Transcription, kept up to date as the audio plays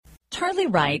Charlie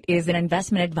Wright is an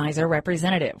investment advisor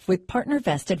representative with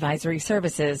PartnerVest Advisory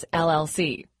Services,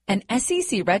 LLC, an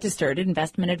SEC-registered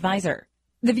investment advisor.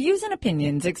 The views and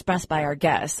opinions expressed by our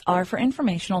guests are for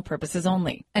informational purposes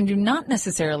only and do not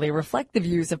necessarily reflect the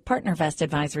views of PartnerVest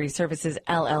Advisory Services,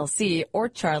 LLC, or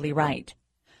Charlie Wright.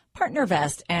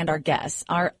 PartnerVest and our guests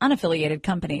are unaffiliated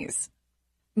companies.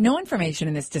 No information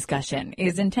in this discussion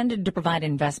is intended to provide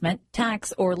investment,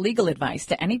 tax, or legal advice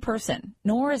to any person,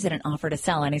 nor is it an offer to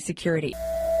sell any security.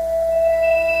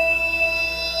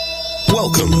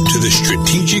 Welcome to the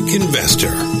Strategic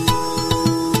Investor.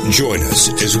 Join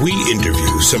us as we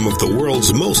interview some of the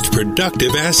world's most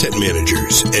productive asset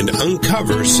managers and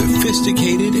uncover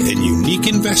sophisticated and unique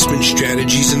investment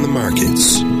strategies in the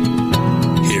markets.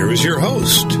 Here is your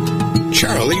host,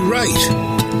 Charlie Wright.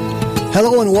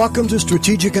 Hello and welcome to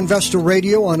Strategic Investor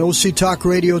Radio on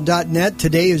OCTalkRadio.net.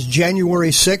 Today is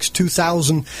February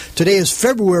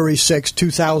 6,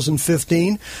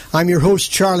 2015. I'm your host,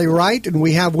 Charlie Wright, and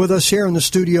we have with us here in the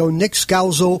studio Nick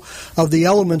Scalzo of the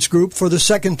Elements Group for the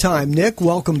second time. Nick,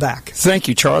 welcome back. Thank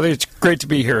you, Charlie. It's great to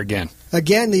be here again.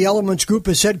 Again, the Elements Group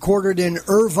is headquartered in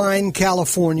Irvine,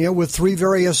 California, with 3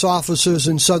 various offices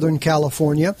in Southern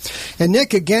California. And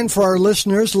Nick, again, for our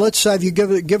listeners, let's have you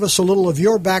give us a little of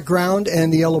your background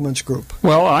and the Elements Group.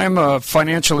 Well, I'm a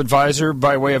financial advisor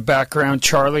by way of background,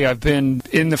 Charlie. I've been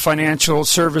in the financial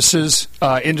services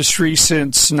industry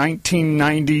since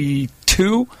 1992.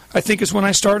 I think is when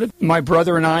I started. My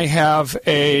brother and I have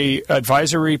a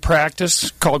advisory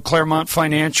practice called Claremont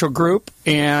Financial Group,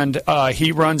 and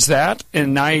he runs that,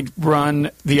 and I run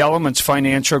the Elements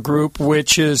Financial Group,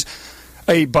 which is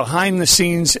a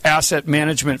behind-the-scenes asset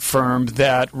management firm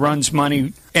that runs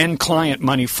money and client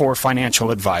money for financial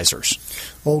advisors.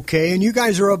 Okay, and you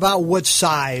guys are about what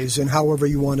size and however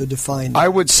you want to define that? I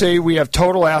would say we have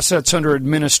total assets under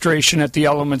administration at the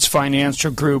Elements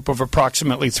Financial Group of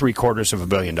approximately $750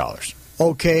 million.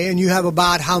 Okay, and you have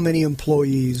about how many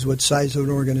employees? What size of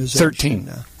an organization? 13.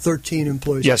 13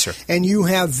 employees. Yes, sir. And you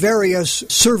have various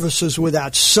services with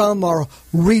that. Some are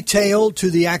retail to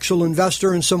the actual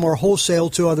investor and some are wholesale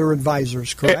to other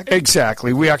advisors, correct?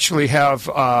 Exactly. We actually have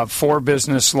 4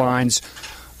 business lines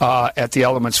at the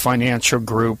Elements Financial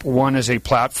Group. One is a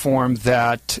platform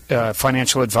that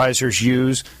financial advisors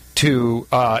use to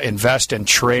invest and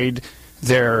trade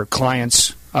their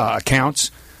clients' accounts.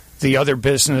 The other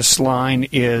business line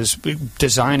is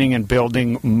designing and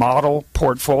building model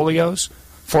portfolios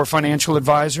for financial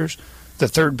advisors. The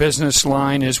third business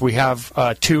line is we have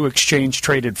 2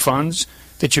 exchange-traded funds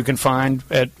that you can find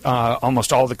at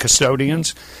almost all the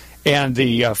custodians. And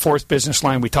the fourth business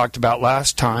line we talked about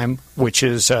last time, which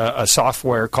is a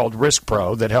software called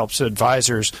RiskPro that helps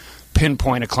advisors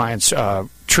pinpoint a client's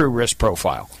true risk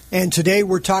profile. And today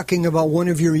we're talking about one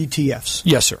of your ETFs.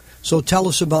 Yes, sir. So tell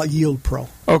us about YieldPro.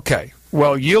 Okay.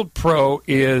 Well, YieldPro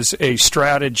is a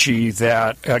strategy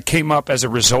that came up as a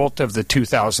result of the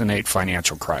 2008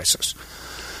 financial crisis.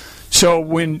 So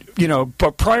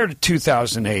but prior to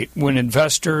 2008, when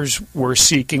investors were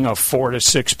seeking a 4 to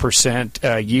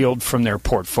 6% yield from their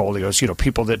portfolios,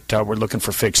 people that were looking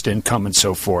for fixed income and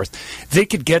so forth, they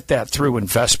could get that through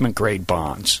investment-grade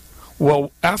bonds.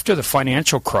 Well, after the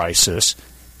financial crisis,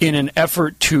 in an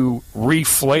effort to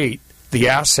reflate the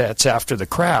assets after the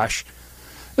crash,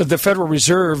 the Federal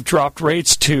Reserve dropped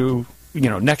rates to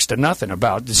next to nothing,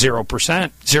 about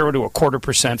 0%, 0 to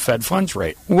 0.25% Fed funds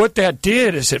rate. What that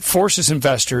did is it forces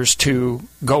investors to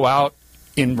go out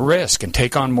in risk and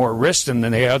take on more risk than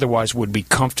they otherwise would be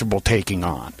comfortable taking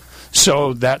on.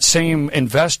 So that same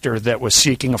investor that was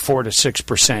seeking a 4 to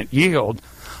 6% yield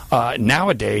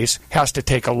nowadays has to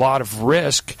take a lot of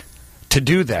risk to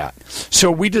do that.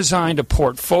 So we designed a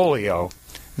portfolio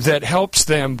that helps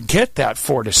them get that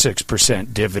 4 to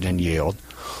 6% dividend yield,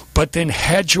 but then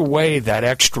hedge away that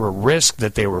extra risk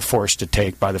that they were forced to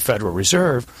take by the Federal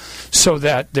Reserve so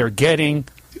that they're getting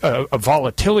a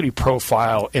volatility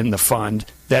profile in the fund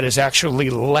that is actually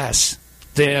less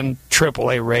than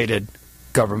AAA-rated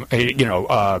government,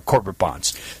 corporate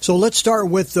bonds. So let's start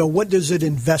with what does it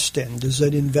invest in? Does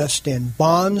it invest in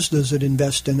bonds? Does it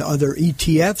invest in other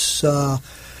ETFs,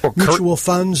 mutual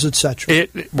funds, etc.?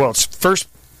 Its first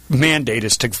mandate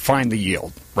is to find the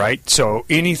yield, right? So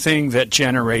anything that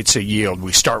generates a yield,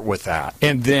 we start with that.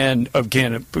 And then,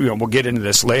 again, we'll get into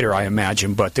this later, I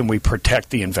imagine, but then we protect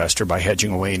the investor by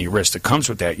hedging away any risk that comes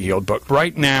with that yield. But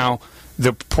right now,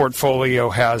 the portfolio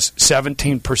has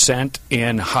 17%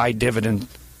 in high dividend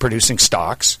producing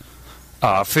stocks,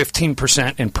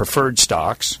 15% in preferred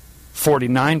stocks,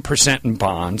 49% in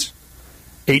bonds,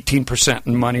 18%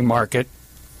 in money market,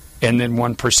 and then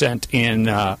 1% in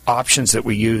options that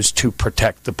we use to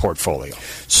protect the portfolio.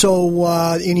 So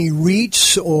any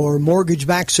REITs or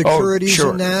mortgage-backed securities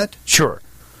in that? Sure.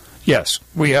 Yes.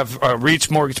 We have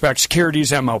REITs, mortgage-backed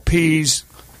securities, MLPs,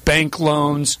 bank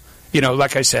loans.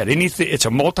 Like I said, it's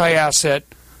a multi-asset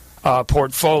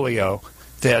portfolio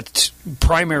that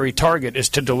primary target is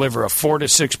to deliver a 4 to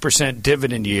 6%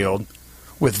 dividend yield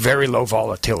with very low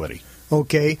volatility.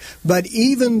 Okay, but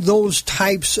even those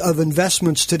types of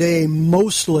investments today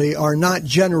mostly are not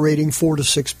generating 4 to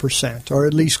 6%, or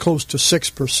at least close to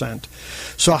 6%.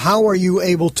 So how are you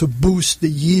able to boost the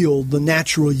yield, the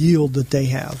natural yield that they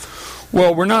have?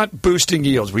 Well, we're not boosting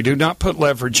yields. We do not put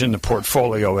leverage in the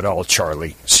portfolio at all,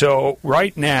 Charlie. So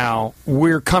right now,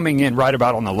 we're coming in right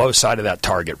about on the low side of that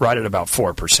target, right at about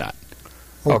 4%.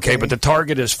 Okay, but the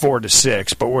target is 4 to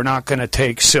 6, but we're not going to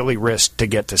take silly risk to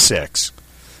get to 6.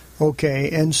 Okay,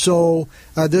 and so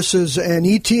this is an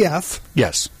ETF?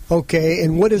 Yes. Okay,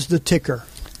 and what is the ticker?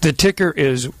 The ticker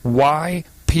is YPRO.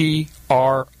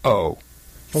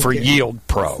 For Yield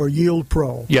Pro. For Yield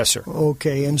Pro. Yes, sir.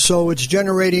 Okay, and so it's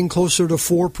generating closer to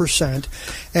 4%.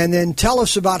 And then tell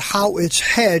us about how it's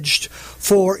hedged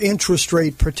for interest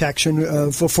rate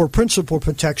protection, for principal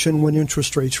protection when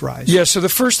interest rates rise. Yeah, so the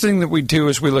first thing that we do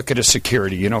is we look at a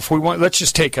security. If we want, let's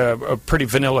just take a pretty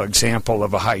vanilla example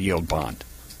of a high-yield bond.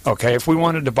 Okay, if we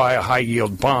wanted to buy a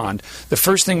high-yield bond, the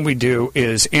first thing we do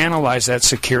is analyze that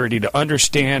security to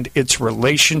understand its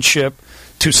relationship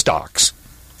to stocks.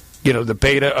 The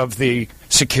beta of the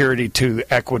security to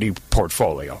the equity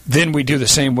portfolio. Then we do the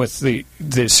same with the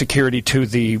security to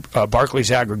the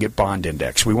Barclays Aggregate Bond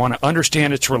Index. We want to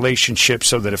understand its relationship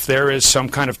so that if there is some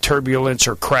kind of turbulence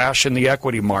or crash in the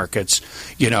equity markets,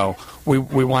 we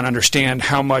want to understand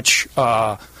how much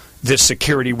this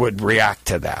security would react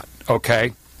to that,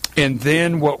 okay? And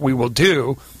then what we will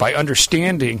do, by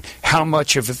understanding how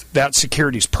much of that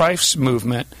security's price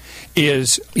movement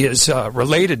is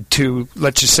related to,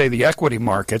 let's just say, the equity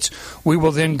markets, we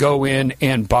will then go in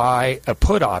and buy a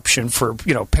put option for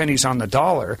pennies on the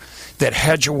dollar that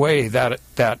hedge away that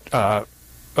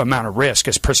amount of risk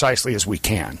as precisely as we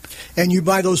can. And you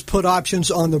buy those put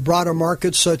options on the broader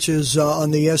markets, such as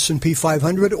on the S&P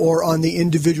 500, or on the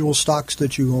individual stocks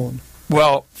that you own?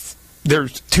 Well,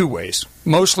 there's two ways.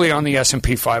 Mostly on the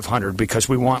S&P 500 because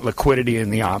we want liquidity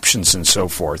in the options and so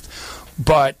forth.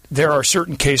 But there are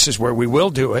certain cases where we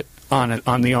will do it on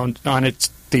the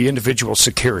individual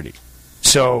security.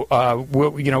 So I'll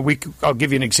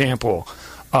give you an example.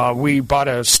 We bought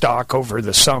a stock over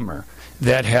the summer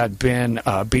that had been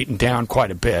beaten down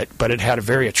quite a bit, but it had a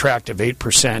very attractive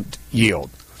 8% yield.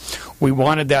 We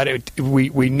wanted that.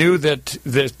 We knew that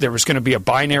there was going to be a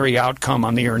binary outcome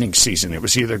on the earnings season. It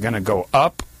was either going to go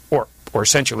up or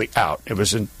essentially out. It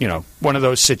was one of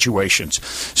those situations.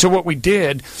 So what we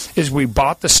did is we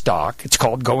bought the stock. It's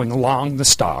called going long the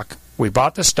stock. We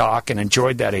bought the stock and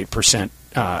enjoyed that 8%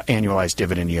 annualized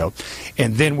dividend yield.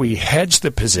 And then we hedged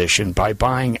the position by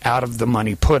buying out of the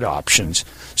money put options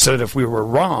so that if we were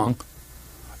wrong,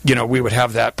 we would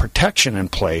have that protection in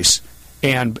place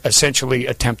and essentially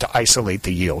attempt to isolate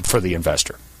the yield for the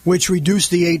investor. Which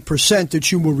reduced the 8%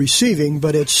 that you were receiving,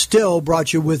 but it still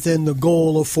brought you within the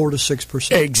goal of 4 to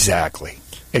 6%.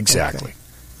 Exactly.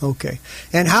 Okay.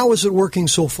 And how is it working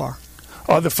so far?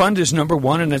 The fund is number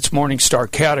one in its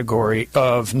Morningstar category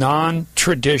of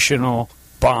non-traditional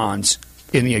bonds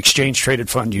in the exchange-traded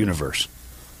fund universe.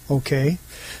 Okay.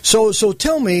 So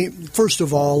tell me, first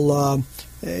of all,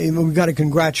 we've got to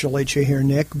congratulate you here,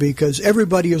 Nick, because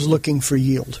everybody is looking for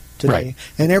yield today. Right.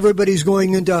 And everybody's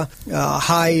going into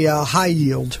high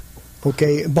yield,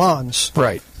 bonds.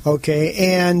 Right. Okay,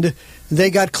 and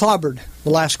they got clobbered the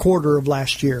last quarter of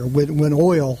last year when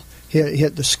oil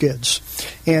hit the skids.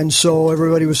 And so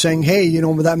everybody was saying, hey,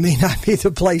 that may not be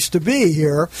the place to be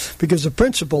here because the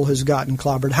principal has gotten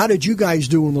clobbered. How did you guys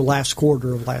do in the last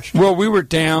quarter of last year? Well, we were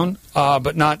down,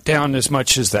 but not down as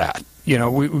much as that.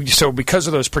 So because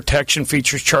of those protection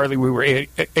features, Charlie, we were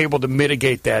able to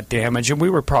mitigate that damage, and we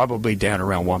were probably down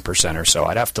around 1% or so.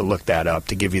 I'd have to look that up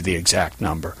to give you the exact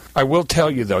number. I will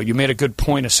tell you, though, you made a good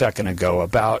point a second ago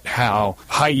about how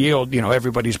high yield,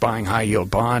 everybody's buying high yield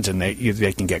bonds and they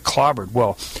can get clobbered.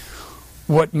 Well,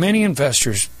 what many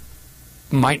investors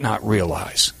might not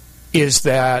realize is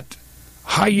that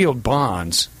high yield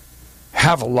bonds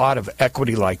have a lot of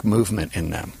equity-like movement in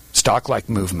them, stock-like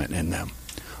movement in them.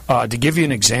 To give you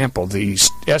an example, the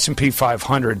S&P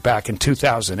 500 back in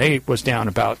 2008 was down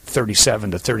about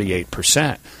 37 to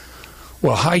 38%.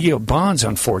 Well, high-yield bonds,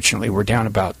 unfortunately, were down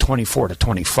about 24 to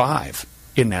 25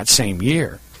 in that same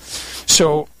year.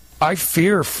 So I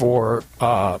fear for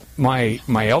my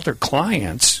elder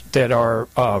clients that are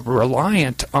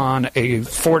reliant on a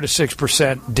 4 to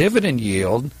 6% dividend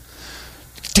yield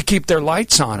to keep their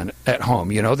lights on at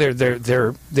home. You know,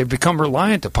 they've become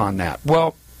reliant upon that.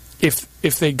 Well,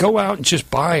 if they go out and just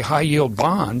buy high yield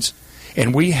bonds,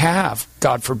 and we have,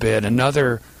 God forbid,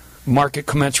 another market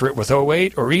commensurate with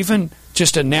 08, or even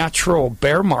just a natural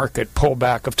bear market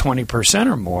pullback of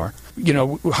 20% or more, you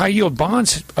know, high yield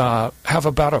bonds have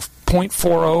about a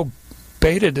 0.40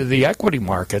 beta to the equity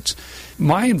markets.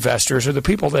 My investors, or the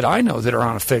people that I know that are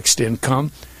on a fixed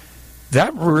income,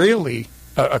 that really,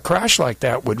 a crash like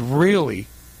that would really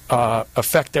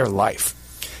affect their life.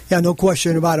 Yeah, no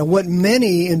question about it. What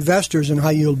many investors in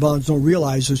high-yield bonds don't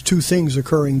realize is two things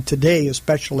occurring today,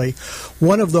 especially.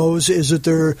 One of those is that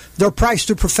they're priced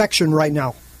to perfection right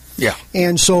now. Yeah.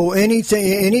 And so any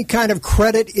kind of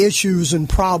credit issues and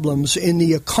problems in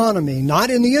the economy, not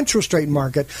in the interest rate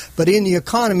market, but in the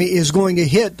economy, is going to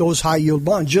hit those high-yield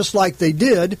bonds, just like they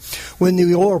did when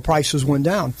the oil prices went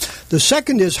down. The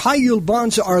second is high-yield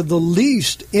bonds are the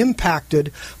least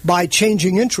impacted by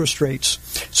changing interest rates.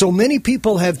 So many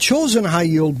people have chosen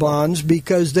high-yield bonds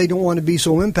because they don't want to be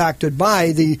so impacted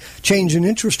by the change in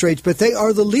interest rates, but they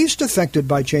are the least affected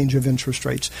by change of interest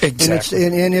rates. Exactly.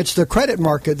 And it's the credit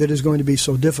market that is going to be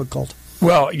so difficult.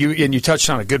 Well, you touched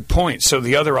on a good point. So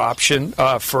the other option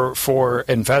for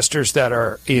investors that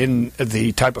are in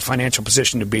the type of financial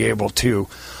position to be able to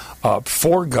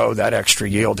forego that extra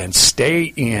yield and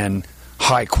stay in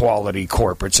high-quality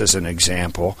corporates, as an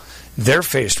example, they're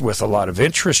faced with a lot of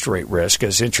interest rate risk.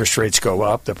 As interest rates go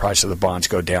up, the price of the bonds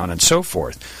go down, and so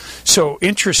forth. So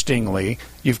interestingly,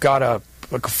 you've got a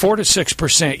 4 to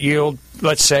 6% yield,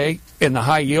 let's say, in the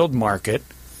high-yield market,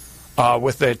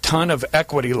 with a ton of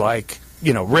equity-like,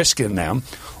 risk in them,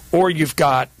 or you've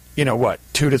got, 2 to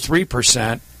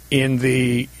 3% in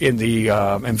the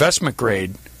investment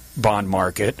grade bond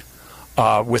market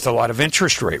with a lot of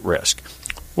interest rate risk.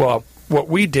 Well, what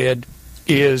we did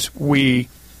is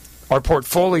our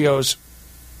portfolios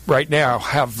right now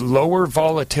have lower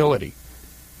volatility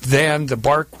than the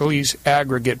Barclays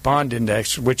Aggregate Bond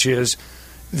Index, which is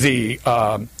the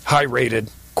high-rated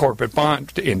corporate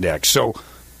bond index. So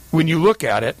when you look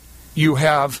at it, you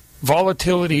have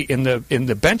volatility in the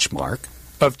benchmark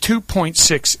of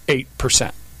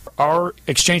 2.68%. Our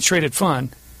exchange-traded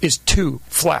fund is 2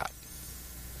 flat.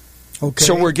 Okay.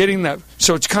 So we're getting that.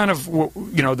 So it's kind of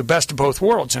the best of both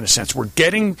worlds in a sense. We're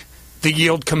getting the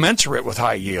yield commensurate with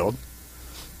high yield,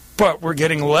 but we're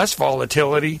getting less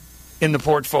volatility in the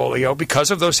portfolio because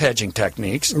of those hedging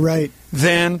techniques, right,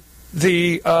 than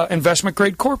the investment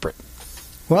grade corporate.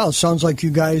 Well, it sounds like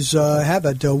you guys have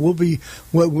it. We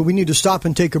need to stop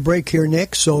and take a break here,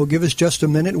 Nick, so give us just a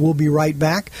minute. We'll be right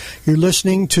back. You're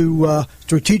listening to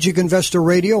Strategic Investor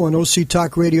Radio on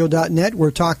OCTalkRadio.net.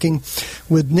 We're talking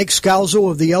with Nick Scalzo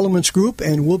of the Elements Group,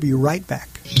 and we'll be right back.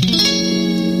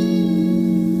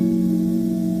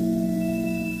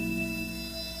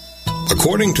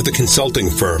 According to the consulting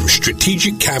firm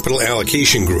Strategic Capital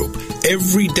Allocation Group,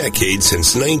 every decade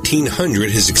since 1900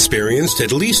 has experienced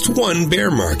at least one bear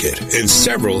market, and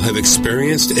several have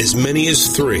experienced as many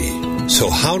as 3. So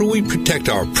how do we protect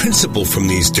our principal from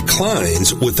these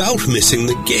declines without missing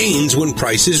the gains when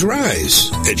prices rise?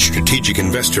 At Strategic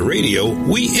Investor Radio,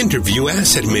 we interview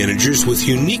asset managers with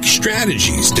unique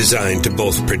strategies designed to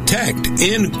both protect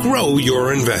and grow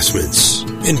your investments.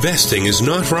 Investing is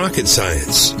not rocket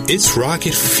science. It's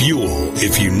rocket fuel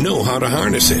if you know how to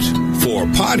harness it. For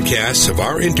podcasts of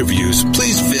our interviews,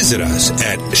 please visit us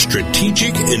at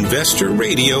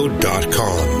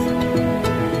strategicinvestorradio.com.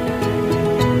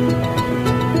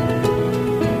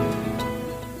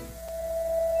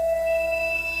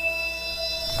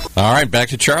 All right, back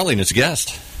to Charlie and his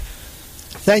guest.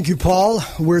 Thank you, Paul.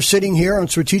 We're sitting here on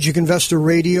Strategic Investor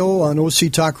Radio on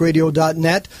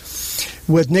OCTalkRadio.net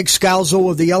with Nick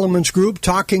Scalzo of the Elements Group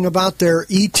talking about their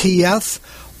ETF,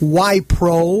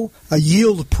 YPro, a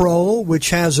Yield Pro, which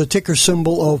has a ticker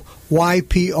symbol of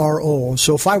YPRO.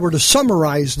 So if I were to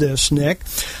summarize this, Nick,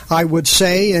 I would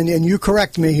say, and you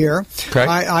correct me here, okay.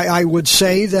 I would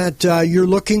say that you're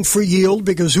looking for yield,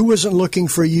 because who isn't looking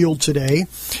for yield today?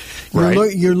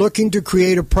 Right. You're looking to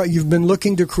create you've been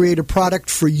looking to create a product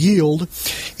for yield,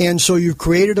 and so you've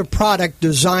created a product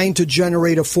designed to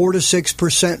generate a 4 to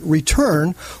 6%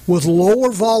 return with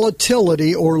lower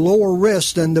volatility or lower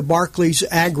risk than the Barclays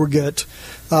Aggregate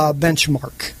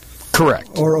benchmark.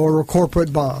 Correct. Or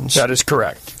corporate bonds. That is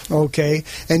correct. Okay,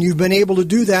 and you've been able to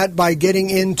do that by getting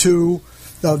into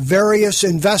various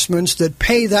investments that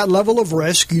pay that level of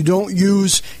risk. You don't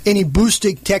use any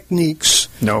boosting techniques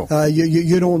No.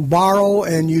 You don't borrow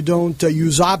and you don't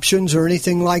use options or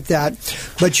anything like that.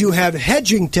 But you have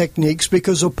hedging techniques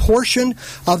because a portion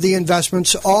of the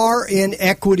investments are in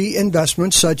equity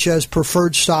investments such as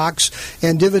preferred stocks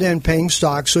and dividend-paying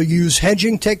stocks. So you use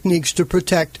hedging techniques to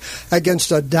protect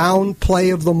against a down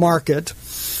play of the market.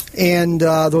 And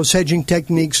those hedging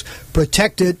techniques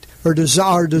protect it or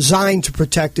are designed to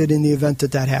protect it in the event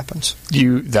that happens.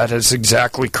 That is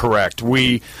exactly correct.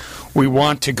 We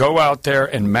want to go out there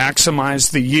and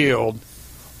maximize the yield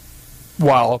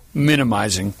while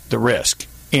minimizing the risk.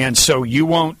 And so you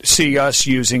won't see us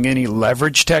using any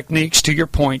leverage techniques, to your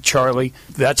point, Charlie.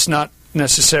 That's not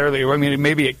necessarily, I mean,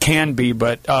 maybe it can be,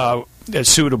 but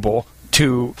suitable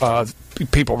to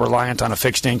people reliant on a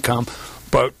fixed income.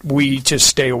 But we just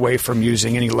stay away from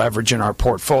using any leverage in our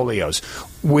portfolios.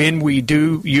 When we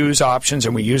do use options,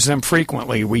 and we use them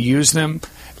frequently, we use them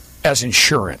as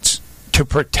insurance to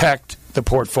protect the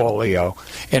portfolio.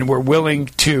 And we're willing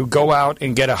to go out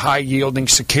and get a high-yielding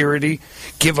security,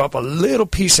 give up a little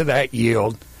piece of that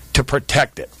yield to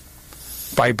protect it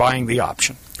by buying the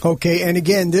option. Okay, and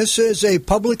again, this is a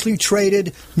publicly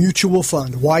traded mutual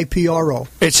fund, YPRO.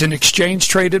 It's an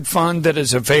exchange-traded fund that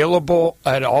is available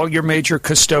at all your major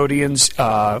custodians.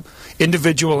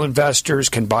 Individual investors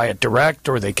can buy it direct,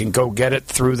 or they can go get it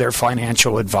through their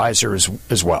financial advisor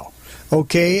as well.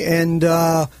 Okay, and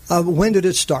when did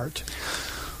it start?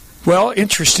 Well,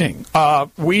 interesting.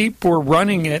 We were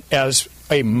running it as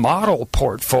a model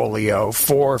portfolio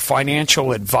for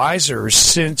financial advisors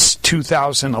since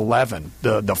 2011,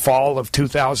 the fall of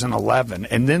 2011.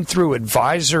 And then through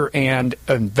advisor and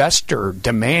investor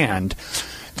demand,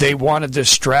 they wanted this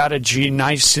strategy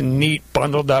nice and neat,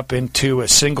 bundled up into a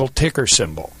single ticker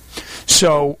symbol.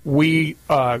 So we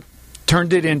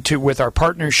turned it into, with our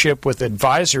partnership with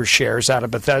Advisor Shares out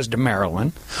of Bethesda,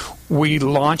 Maryland, we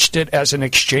launched it as an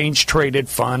exchange-traded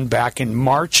fund back in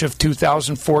March of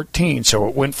 2014. So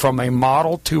it went from a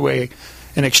model to an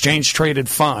exchange-traded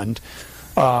fund.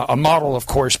 A model, of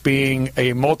course, being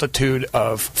a multitude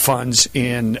of funds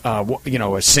in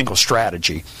a single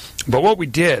strategy. But what we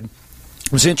did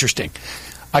was interesting.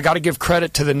 I got to give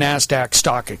credit to the NASDAQ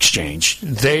Stock Exchange.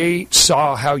 They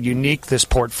saw how unique this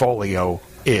portfolio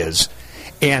is,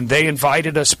 and they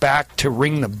invited us back to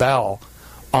ring the bell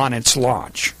on its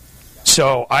launch.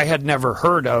 So I had never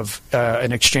heard of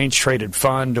an exchange-traded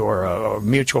fund or a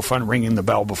mutual fund ringing the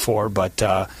bell before,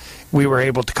 but we were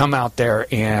able to come out there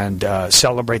and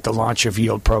celebrate the launch of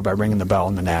Yield Pro by ringing the bell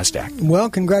on the NASDAQ. Well,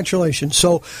 congratulations.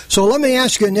 So let me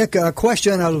ask you, Nick, a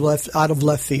question out of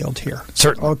left field here.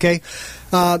 Certainly. Okay.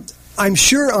 I'm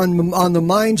sure on the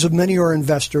minds of many of our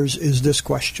investors is this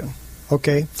question.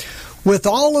 Okay. With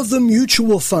all of the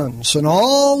mutual funds and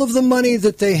all of the money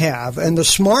that they have and the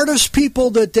smartest people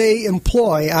that they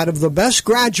employ out of the best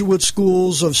graduate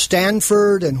schools of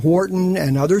Stanford and Wharton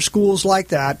and other schools like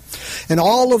that, and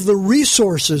all of the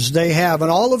resources they have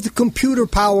and all of the computer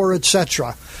power,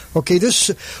 etc. Okay,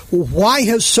 why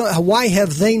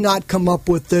have they not come up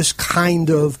with this kind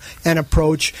of an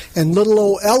approach? And little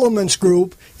old Elements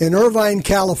Group in Irvine,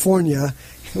 California,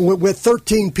 with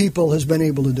 13 people, has been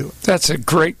able to do it? That's a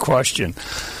great question.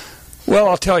 Well,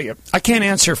 I'll tell you, I can't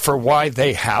answer for why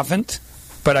they haven't,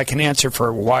 but I can answer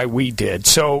for why we did.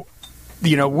 So,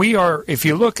 we are, if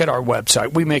you look at our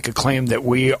website, we make a claim that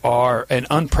we are an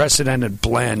unprecedented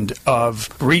blend of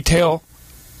retail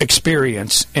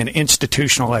experience and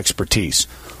institutional expertise.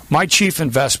 My chief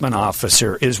investment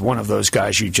officer is one of those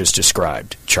guys you just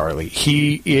described, Charlie.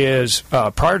 He is,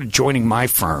 prior to joining my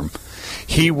firm,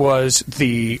 he was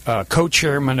the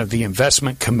co-chairman of the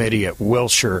investment committee at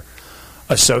Wilshire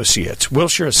Associates.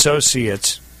 Wilshire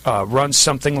Associates runs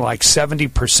something like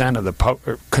 70% of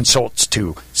the consults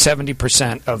to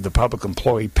 70% of the public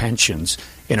employee pensions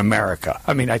in America.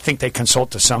 I mean, I think they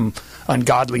consult to some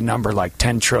ungodly number like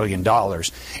 $10 trillion.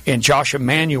 And Josh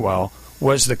Emanuel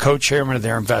was the co-chairman of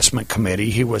their investment committee.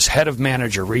 He was head of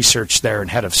manager research there and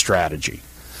head of strategy.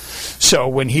 So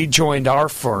when he joined our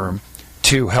firm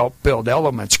to help build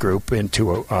Elements Group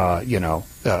into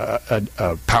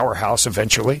a powerhouse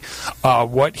eventually,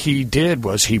 what he did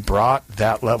was he brought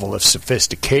that level of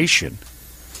sophistication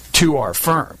to our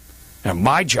firm. Now,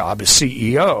 my job as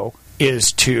CEO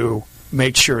is to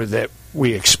make sure that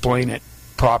we explain it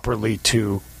properly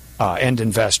to end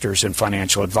investors and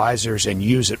financial advisors and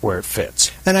use it where it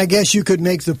fits. And I guess you could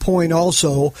make the point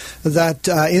also that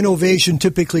innovation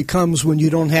typically comes when you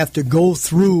don't have to go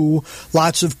through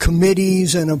lots of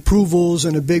committees and approvals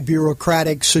in a big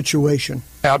bureaucratic situation.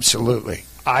 Absolutely.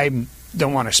 I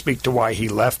don't want to speak to why he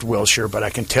left Wilshire, but I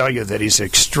can tell you that he's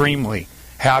extremely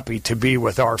happy to be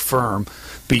with our firm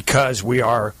because we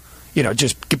are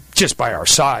just by our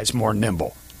size, more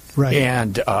nimble. Right.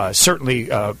 And certainly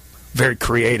very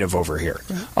creative over here.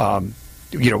 Right.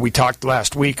 We talked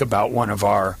last week about one of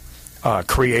our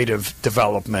creative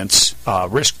developments,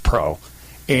 Risk Pro,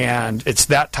 and it's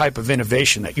that type of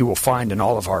innovation that you will find in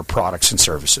all of our products and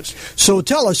services. So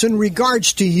tell us, in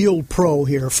regards to Yield Pro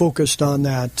here, focused on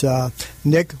that,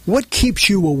 Nick, what keeps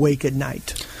you awake at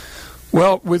night?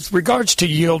 Well, with regards to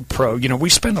Yield Pro, we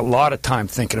spend a lot of time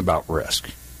thinking about risk.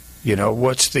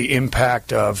 What's the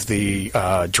impact of the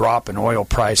drop in oil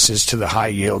prices to the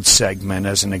high-yield segment,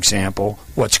 as an example?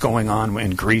 What's going on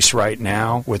in Greece right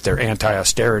now with their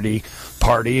anti-austerity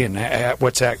party, and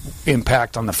what's that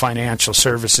impact on the financial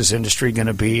services industry going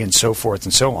to be, and so forth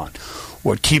and so on.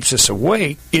 What keeps us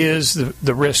awake is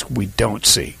the risk we don't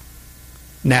see.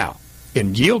 Now,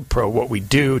 in Yield Pro, what we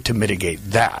do to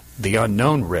mitigate that, the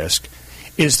unknown risk,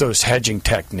 is those hedging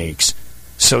techniques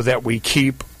so that we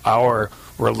keep our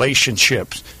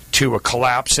relationships to a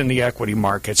collapse in the equity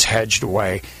markets hedged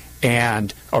away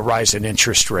and a rise in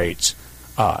interest rates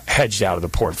hedged out of the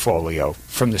portfolio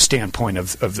from the standpoint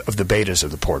of the betas of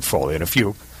the portfolio. And if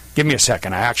you give me a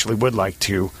second, I actually would like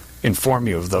to inform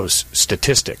you of those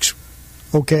statistics.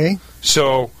 Okay.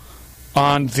 So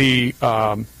on the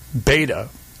beta,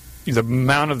 the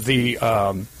amount of the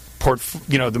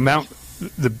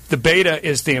the beta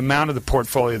is the amount of the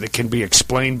portfolio that can be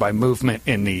explained by movement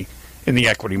in the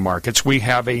equity markets. We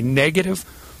have a negative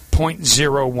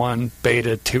 0.01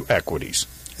 beta to equities.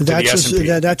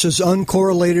 That's as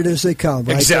uncorrelated as they come.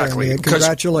 Right? Exactly. There.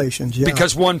 Congratulations. Yeah.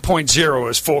 Because 1.0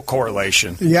 is full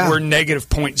correlation. Yeah. We're negative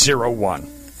 0.01.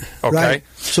 Okay. Right.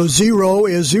 So 0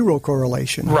 is zero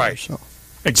correlation. Right. So.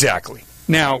 Exactly.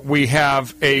 Now, we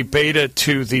have a beta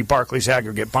to the Barclays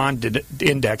Aggregate Bond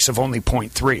Index of only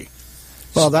 0.3.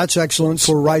 Well, that's excellent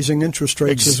for rising interest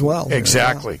rates as well.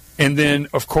 Exactly. Yeah. And then,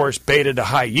 of course, beta to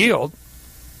high yield,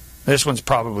 this one's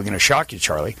probably going to shock you,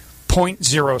 Charlie,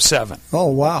 0.07.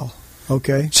 Oh, wow.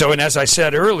 Okay. So, and as I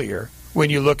said earlier, when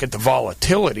you look at the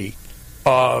volatility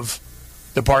of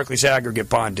the Barclays Aggregate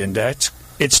Bond Index,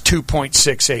 it's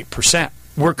 2.68%.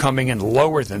 We're coming in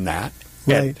lower than that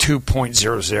at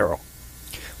 2.00.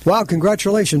 Wow,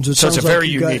 congratulations. So it's a very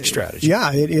unique strategy.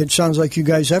 Yeah, it sounds like you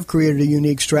guys have created a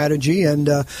unique strategy and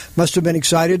must have been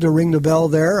excited to ring the bell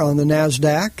there on the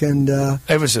NASDAQ. And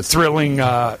it was a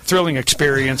thrilling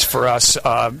experience for us.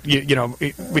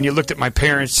 When you looked at my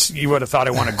parents, you would have thought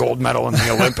I won a gold medal in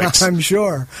the Olympics. I'm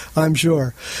sure.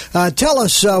 Tell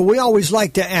us, we always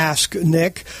like to ask,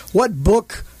 Nick, what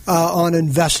book on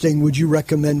investing would you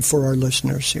recommend for our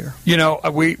listeners here?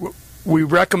 We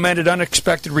recommended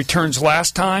Unexpected Returns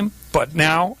last time, but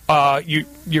now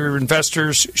your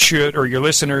investors should, or your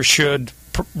listeners should,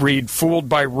 read Fooled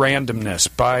by Randomness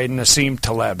by Nassim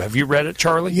Taleb. Have you read it,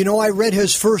 Charlie? I read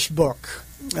his first book,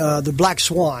 The Black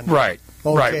Swan. Right.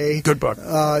 Okay. Right. Good book.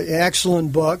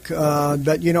 Excellent book.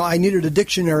 But, I needed a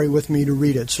dictionary with me to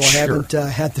read it, so I haven't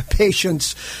had the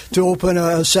patience to open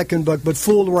a second book. But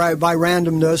Fooled by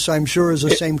Randomness, I'm sure, is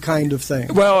the same kind of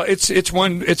thing. Well, it's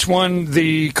one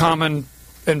the common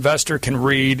investor can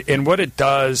read, and what it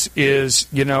does is,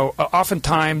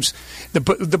 oftentimes the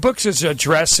book is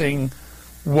addressing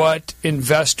what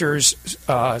investors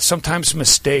sometimes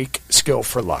mistake skill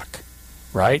for luck.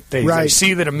 Right? They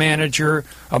see that a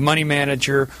money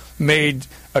manager, made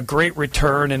a great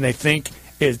return, and they think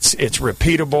it's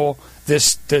repeatable.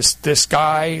 This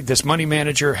guy, this money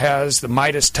manager, has the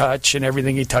Midas touch, and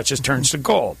everything he touches turns to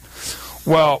gold.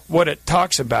 Well, what it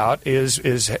talks about is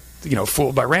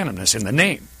fooled by randomness in the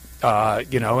name,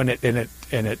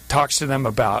 and it talks to them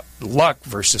about luck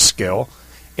versus skill.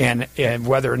 And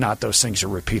whether or not those things are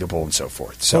repeatable and so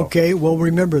forth. So. Okay, well,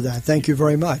 remember that. Thank you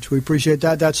very much. We appreciate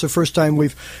that. That's the first time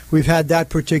we've had that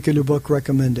particular book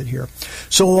recommended here.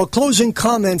 So a closing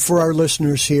comment for our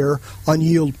listeners here on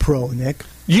Yield Pro, Nick.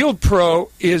 Yield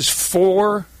Pro is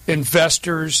for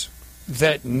investors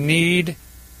that need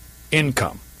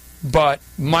income, but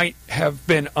might have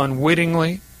been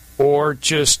unwittingly or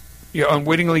just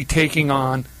unwittingly taking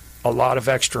on a lot of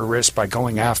extra risk by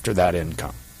going after that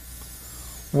income.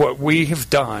 What we have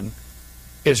done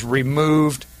is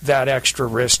removed that extra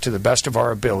risk to the best of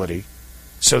our ability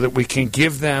so that we can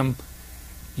give them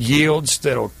yields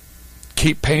that'll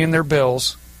keep paying their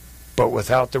bills, but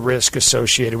without the risk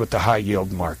associated with the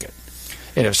high-yield market.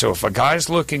 And if a guy's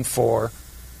looking for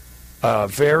a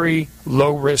very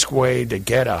low-risk way to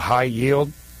get a high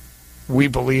yield, we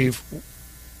believe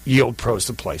Yield Pro is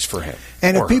the place for him.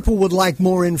 And if people would like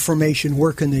more information,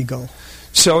 where can they go?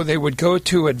 So they would go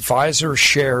to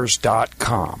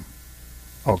advisorshares.com.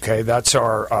 Okay, that's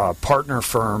our partner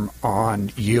firm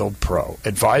on Yield Pro.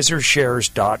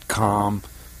 Advisorshares.com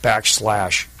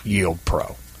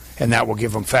 /YieldPro. And that will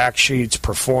give them fact sheets,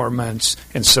 performance,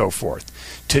 and so forth.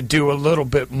 To do a little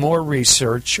bit more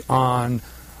research on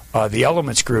the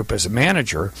Elements Group as a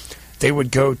manager, they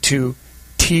would go to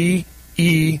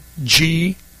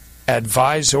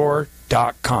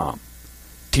tegadvisor.com.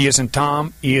 T as in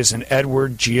Tom, E as in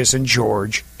Edward, G as in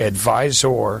George,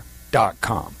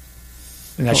 advisor.com.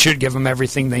 And that should give them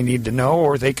everything they need to know,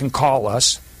 or they can call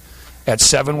us at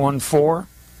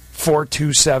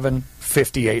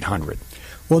 714-427-5800.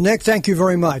 Well, Nick, thank you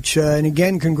very much. And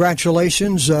again,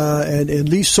 congratulations. At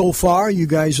least so far, you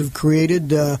guys have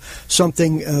created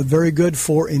something very good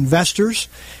for investors.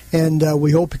 And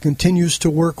we hope it continues to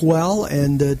work well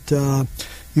and that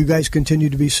you guys continue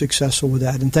to be successful with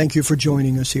that. And thank you for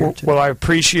joining us here today. Well, I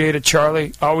appreciate it,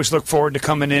 Charlie. I always look forward to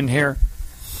coming in here.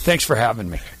 Thanks for having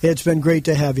me. It's been great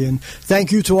to have you. And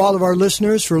thank you to all of our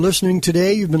listeners for listening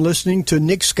today. You've been listening to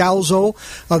Nick Scalzo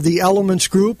of the Elements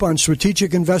Group on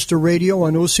Strategic Investor Radio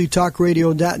on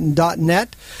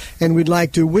octalkradio.net. And we'd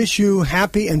like to wish you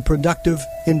happy and productive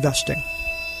investing.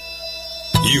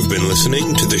 You've been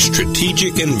listening to The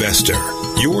Strategic Investor,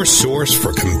 your source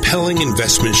for compelling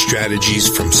investment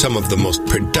strategies from some of the most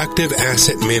productive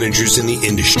asset managers in the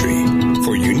industry.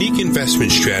 For unique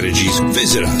investment strategies,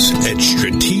 visit us at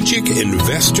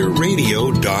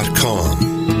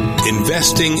strategicinvestorradio.com.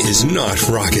 Investing is not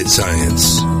rocket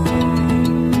science.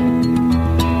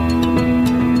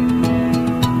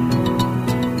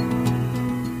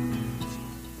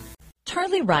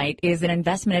 Charlie Wright is an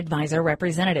investment advisor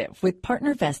representative with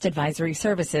PartnerVest Advisory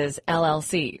Services,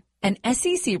 LLC, an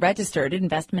SEC-registered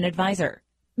investment advisor.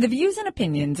 The views and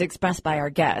opinions expressed by our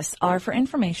guests are for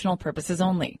informational purposes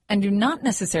only and do not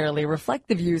necessarily reflect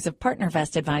the views of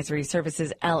PartnerVest Advisory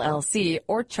Services, LLC,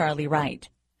 or Charlie Wright.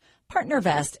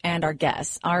 PartnerVest and our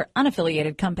guests are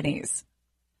unaffiliated companies.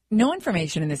 No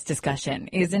information in this discussion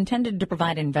is intended to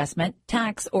provide investment,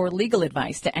 tax, or legal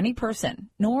advice to any person,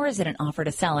 nor is it an offer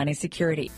to sell any security.